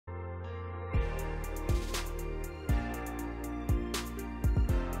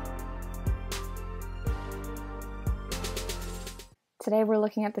Today we're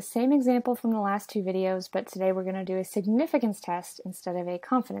looking at the same example from the last two videos, but today we're going to do a significance test instead of a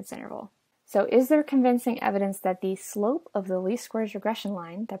confidence interval. So is there convincing evidence that the slope of the least squares regression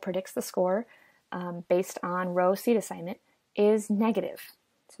line that predicts the score based on row seed assignment is negative?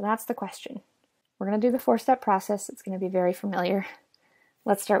 So that's the question. We're going to do the four-step process. It's going to be very familiar.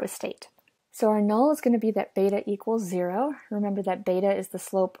 Let's start with state. So our null is going to be that beta equals 0. Remember that beta is the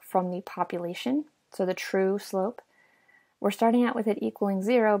slope from the population, so the true slope. We're starting out with it equaling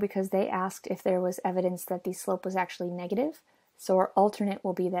 0 because they asked if there was evidence that the slope was actually negative, so our alternate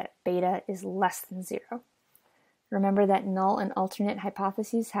will be that beta is less than 0. Remember that null and alternate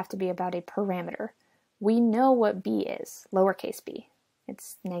hypotheses have to be about a parameter. We know what b is, lowercase b.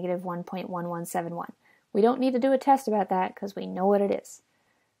 It's negative 1.1171. We don't need to do a test about that because we know what it is.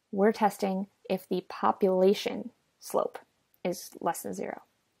 We're testing if the population slope is less than 0.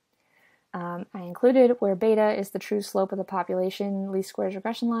 I included where beta is the true slope of the population least squares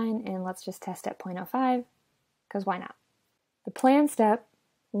regression line, and let's just test at 0.05, because why not? The plan step,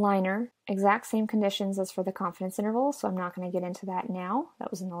 liner, exact same conditions as for the confidence interval, so I'm not going to get into that now.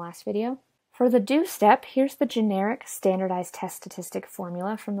 That was in the last video. For the do step, here's the generic standardized test statistic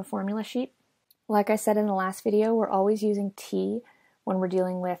formula from the formula sheet. Like I said in the last video, we're always using t when we're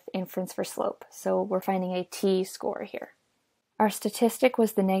dealing with inference for slope, so we're finding a t-score here. Our statistic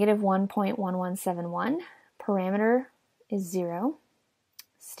was the negative 1.1171. Parameter is 0.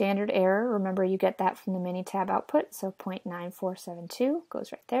 Standard error, remember you get that from the mini-tab output, so 0.9472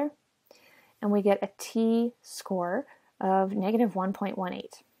 goes right there. And we get a t-score of negative 1.18.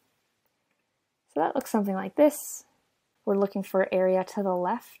 So that looks something like this. We're looking for area to the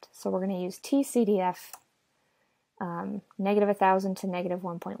left, so we're going to use TCDF, negative 1,000 to negative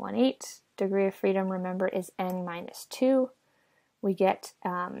 1.18. Degree of freedom, remember, is n minus 2. We get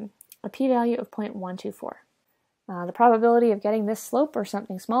a p-value of 0.124. The probability of getting this slope or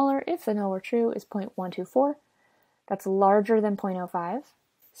something smaller, if the null were true, is 0.124. That's larger than 0.05.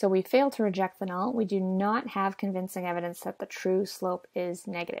 So we fail to reject the null. We do not have convincing evidence that the true slope is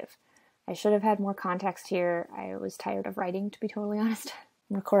negative. I should have had more context here. I was tired of writing, to be totally honest.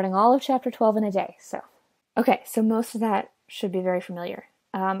 I'm recording all of chapter 12 in a day, so. Okay, so most of that should be very familiar.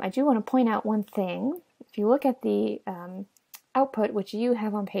 I do want to point out one thing. If you look at the output, which you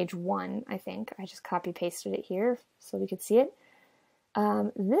have on page 1, I think. I just copy-pasted it here so we could see it.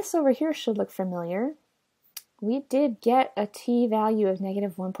 This over here should look familiar. We did get a t-value of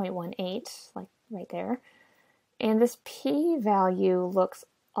negative 1.18, like right there. And this p-value looks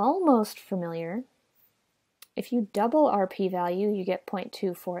almost familiar. If you double our p-value, you get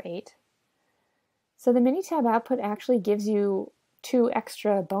 0.248. So the Minitab output actually gives you 2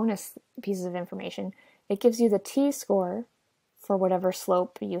 extra bonus pieces of information. It gives you the t-score for whatever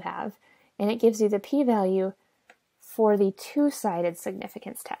slope you have, and it gives you the p-value for the two-sided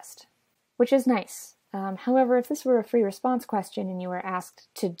significance test, which is nice. However, if this were a free response question and you were asked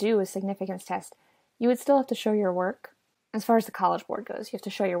to do a significance test, you would still have to show your work. As far as the College Board goes, you have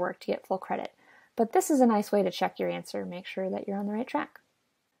to show your work to get full credit. But this is a nice way to check your answer, make sure that you're on the right track.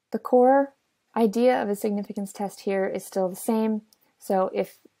 The core idea of a significance test here is still the same, so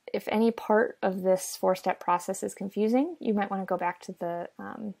if any part of this four-step process is confusing, you might want to go back to the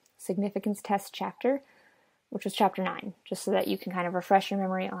significance test chapter, which was chapter 9, just so that you can kind of refresh your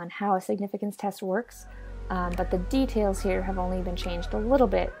memory on how a significance test works. But the details here have only been changed a little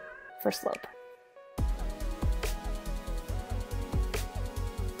bit for slope.